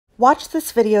Watch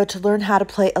this video to learn how to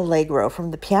play Allegro from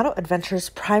the Piano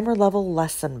Adventures Primer Level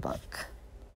Lesson Book.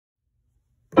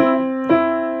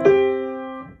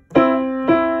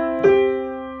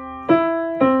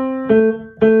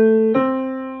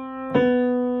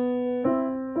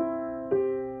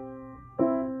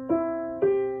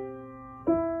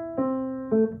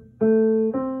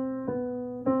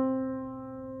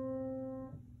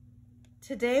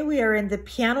 Today we are in the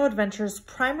Piano Adventures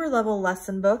Primer Level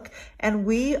Lesson Book, and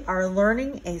we are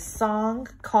learning a song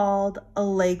called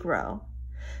Allegro.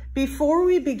 Before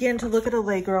we begin to look at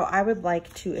Allegro, I would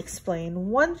like to explain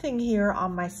one thing here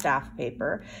on my staff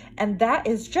paper, and that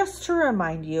is just to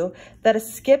remind you that a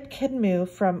skip can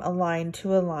move from a line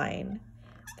to a line.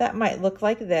 That might look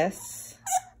like this,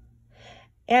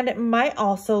 and it might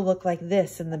also look like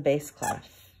this in the bass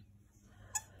clef.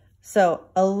 So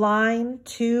a line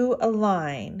to a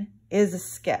line is a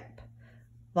skip.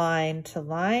 Line to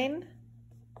line,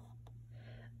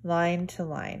 line to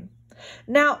line.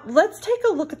 Now let's take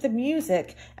a look at the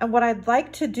music, and what I'd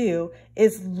like to do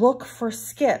is look for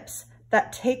skips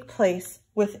that take place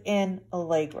within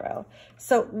Allegro.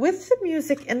 So with the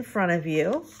music in front of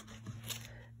you,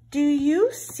 do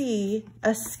you see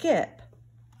a skip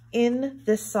in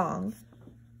this song?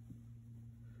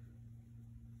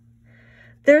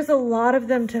 There's a lot of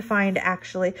them to find,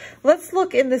 actually. Let's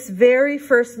look in this very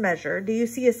first measure. Do you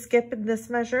see a skip in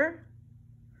this measure?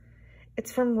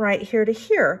 It's from right here to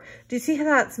here. Do you see how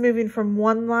that's moving from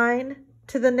one line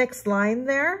to the next line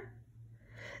there?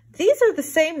 These are the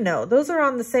same note. Those are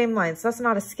on the same line, so that's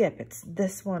not a skip. It's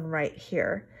this one right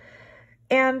here.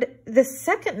 And the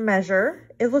second measure,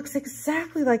 it looks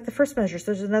exactly like the first measure. So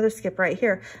there's another skip right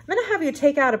here. I'm going to have you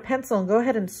take out a pencil and go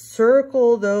ahead and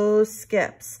circle those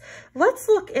skips. Let's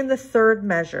look in the third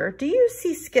measure. Do you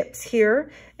see skips here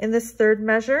in this third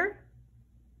measure?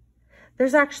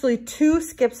 There's actually two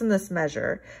skips in this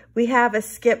measure. We have a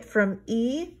skip from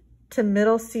E to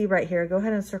middle C right here. Go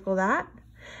ahead and circle that.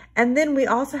 And then we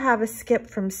also have a skip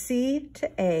from C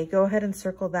to A. Go ahead and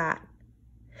circle that.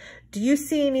 Do you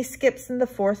see any skips in the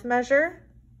fourth measure?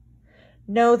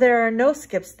 No, there are no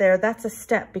skips there. That's a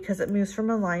step because it moves from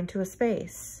a line to a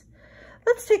space.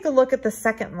 Let's take a look at the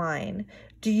second line.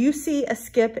 Do you see a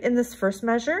skip in this first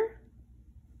measure?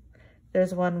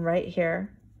 There's one right here.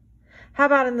 How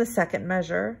about in the second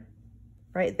measure?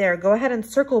 Right there. Go ahead and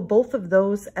circle both of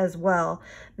those as well.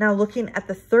 Now looking at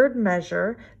the third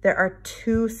measure, there are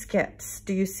two skips.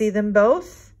 Do you see them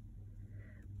both?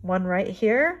 One right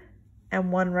here and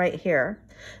one right here.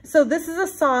 So this is a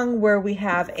song where we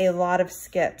have a lot of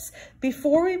skips.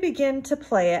 Before we begin to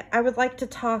play it, I would like to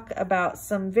talk about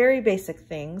some very basic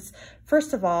things.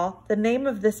 First of all, the name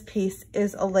of this piece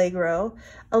is Allegro.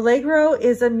 Allegro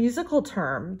is a musical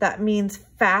term that means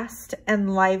fast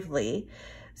and lively.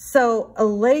 So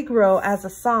Allegro as a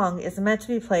song is meant to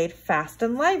be played fast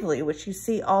and lively, which you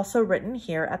see also written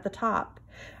here at the top.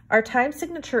 Our time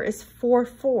signature is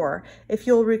 4/4. If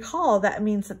you'll recall, that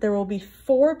means that there will be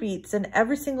 4 beats in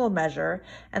every single measure,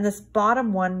 and this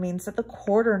bottom one means that the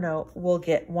quarter note will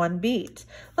get 1 beat.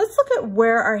 Let's look at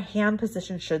where our hand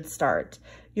position should start.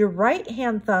 Your right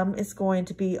hand thumb is going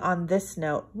to be on this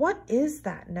note. What is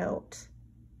that note?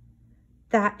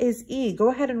 That is E.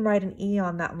 Go ahead and write an E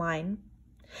on that line.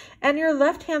 And your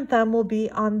left hand thumb will be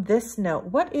on this note.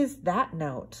 What is that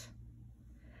note?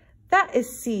 That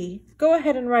is C. Go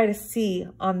ahead and write a C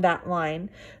on that line.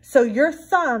 So your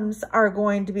thumbs are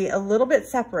going to be a little bit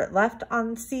separate. Left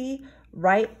on C,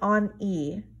 right on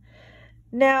E.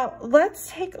 Now let's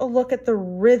take a look at the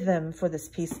rhythm for this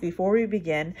piece before we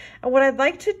begin. And what I'd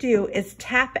like to do is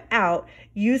tap out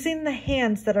using the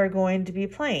hands that are going to be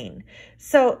playing.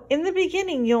 So in the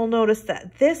beginning, you'll notice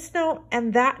that this note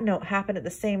and that note happen at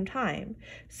the same time.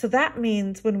 So that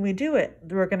means when we do it,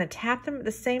 we're going to tap them at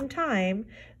the same time.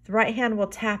 The right hand will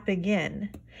tap again,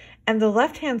 and the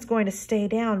left hand's going to stay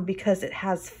down because it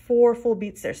has 4 full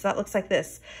beats there. So that looks like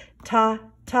this. Ta,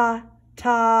 ta,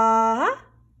 ta.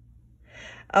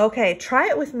 Okay, try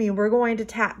it with me. We're going to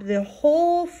tap the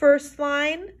whole first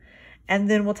line, and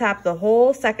then we'll tap the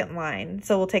whole second line.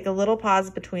 So we'll take a little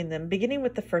pause between them, beginning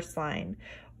with the first line.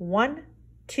 1,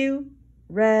 2,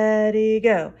 ready,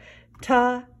 go.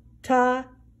 Ta, ta,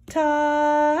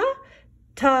 ta,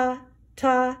 ta,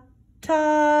 ta,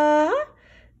 ta,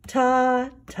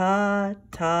 ta, ta,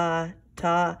 ta,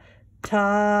 ta,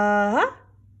 ta,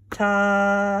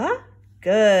 ta.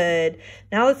 Good.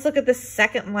 Now let's look at the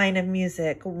second line of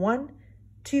music. 1,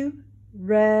 2,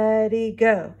 ready,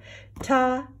 go.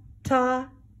 Ta, ta,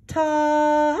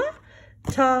 ta,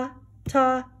 ta,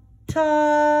 ta,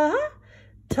 ta,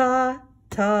 ta,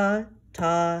 ta,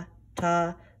 ta,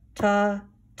 ta, ta,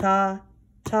 ta,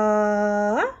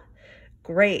 ta.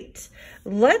 Great.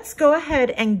 Let's go ahead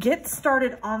and get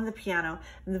started on the piano.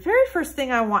 And the very first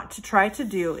thing I want to try to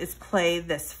do is play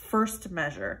this first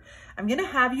measure. I'm going to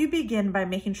have you begin by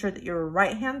making sure that your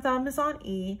right hand thumb is on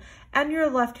E and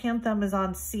your left hand thumb is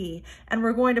on C. And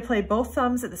we're going to play both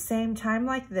thumbs at the same time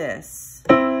like this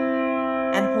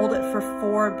and hold it for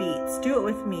 4 beats. Do it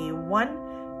with me.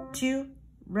 1, 2,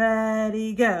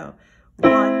 ready, go.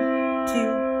 1,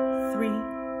 2, 3,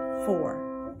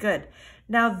 4. Good.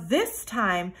 Now this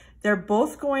time, they're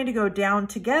both going to go down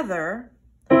together.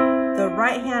 The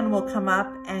right hand will come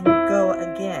up and go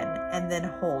again, and then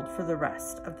hold for the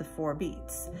rest of the 4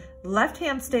 beats. Left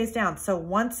hand stays down. So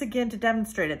once again, to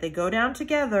demonstrate it, they go down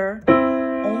together.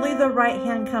 Only the right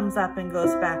hand comes up and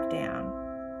goes back down.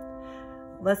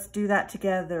 Let's do that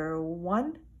together.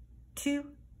 1, 2,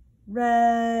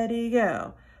 ready,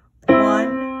 go.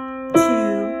 1, 2,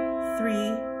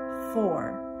 3,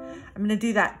 4. I'm going to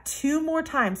do that 2 more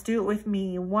times. Do it with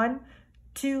me. 1,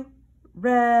 2,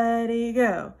 ready,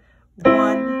 go.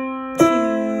 1, 2,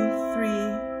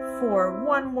 3, 4.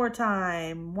 One more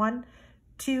time. 1,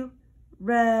 2,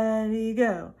 ready,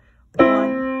 go.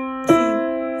 1, 2,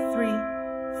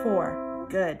 3, 4.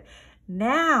 Good.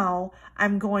 Now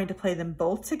I'm going to play them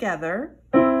both together.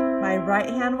 My right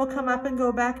hand will come up and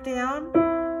go back down,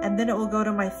 and then it will go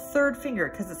to my 3rd finger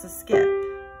because it's a skip.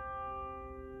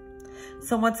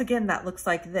 So once again, that looks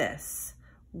like this.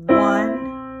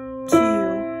 1,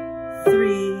 2,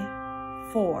 3,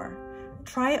 4.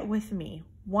 Try it with me.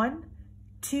 1,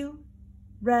 2,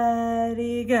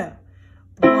 ready, go.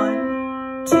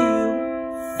 1,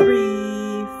 2,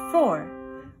 3, 4.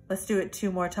 Let's do it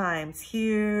 2 more times.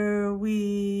 Here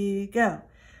we go.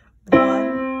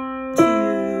 1,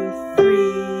 2,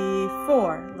 3,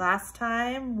 4. Last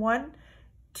time. 1,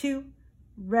 2,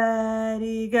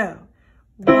 ready, go.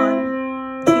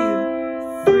 1,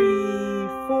 2, 3,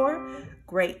 4.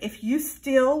 Great. If you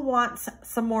still want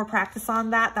some more practice on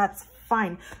that, that's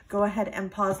fine. Go ahead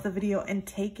and pause the video and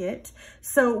take it.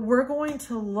 So we're going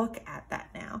to look at that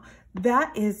now.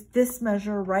 That is this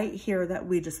measure right here that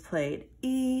we just played.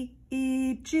 E,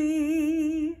 E,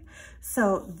 G.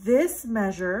 So this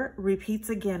measure repeats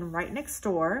again right next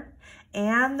door,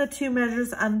 and the 2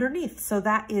 measures underneath. So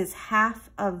that is half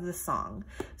of the song.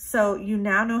 So you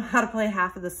now know how to play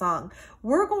half of the song.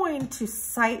 We're going to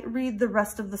sight read the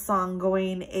rest of the song,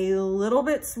 going a little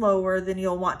bit slower than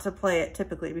you'll want to play it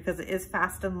typically because it is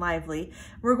fast and lively.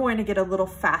 We're going to get a little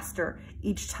faster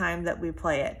each time that we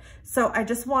play it. So I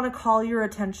just want to call your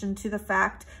attention to the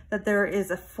fact that there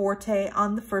is a forte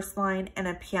on the first line and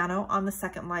a piano on the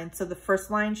second line. So the first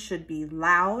line should be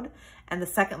loud and the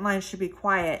second line should be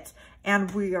quiet.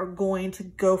 And we are going to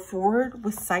go forward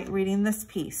with sight reading this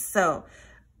piece. So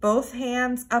both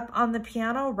hands up on the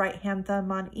piano, right hand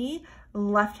thumb on E,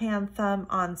 left hand thumb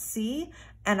on C,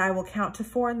 and I will count to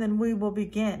 4 and then we will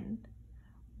begin.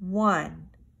 1,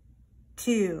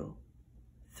 2,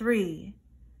 3,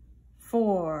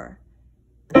 4.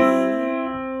 E, E,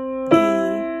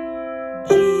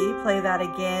 G. Play that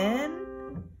again.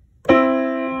 E,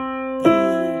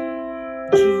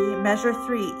 G. Measure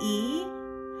 3. E,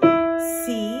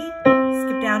 C,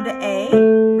 skip down to A,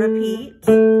 repeat,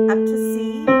 up to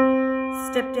C,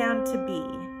 step down to B.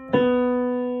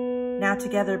 Now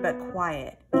together but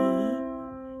quiet. E,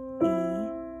 E,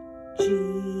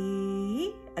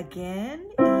 G, again,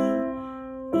 E,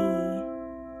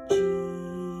 E,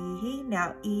 G.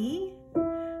 Now E,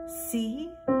 C,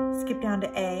 skip down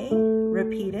to A,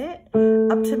 repeat it,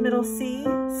 up to middle C,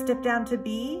 step down to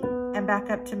B, and back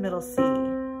up to middle C.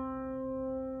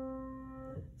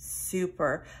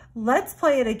 Super. Let's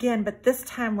play it again, but this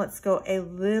time let's go a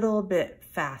little bit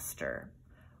faster.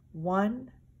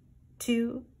 1,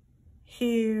 2,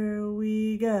 here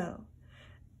we go.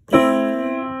 E, E,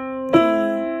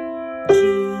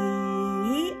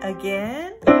 G,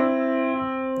 again.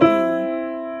 E,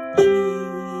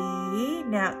 G,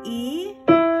 now E,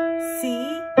 C,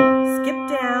 skip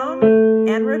down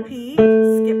and repeat,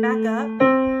 skip back up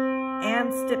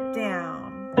and step down.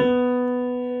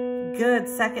 Good.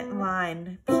 Second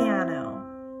line, piano.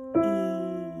 E,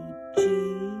 G,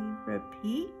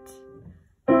 repeat.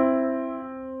 E,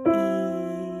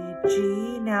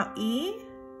 G, now E,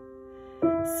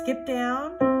 skip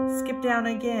down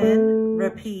again,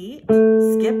 repeat,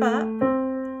 skip up,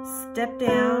 step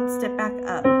down, step back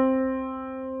up.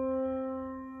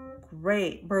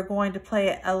 Great. We're going to play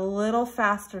it a little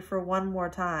faster for 1 more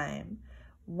time.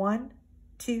 1,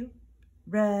 2,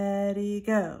 ready,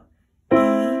 go.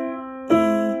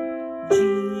 G,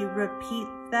 repeat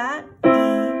that. E,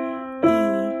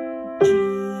 G.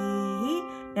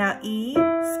 Now E,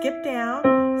 skip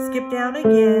down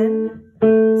again,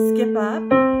 skip up,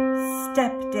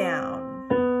 step down.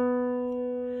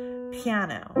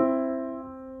 Piano.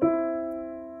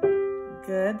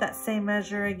 Good, that same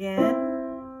measure again.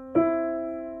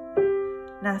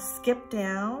 Now skip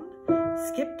down,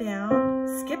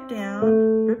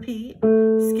 repeat,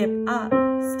 skip up,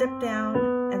 step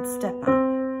down, and step up.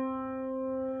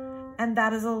 And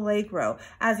that is Allegro.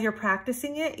 As you're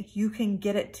practicing it, you can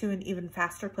get it to an even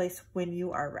faster place when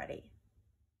you are ready.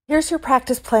 Here's your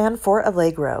practice plan for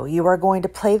Allegro. You are going to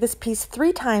play this piece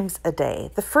 3 times a day.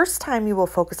 The first time you will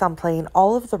focus on playing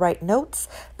all of the right notes,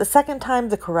 the second time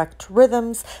the correct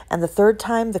rhythms, and the third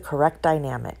time the correct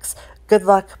dynamics. Good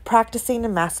luck practicing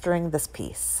and mastering this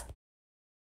piece.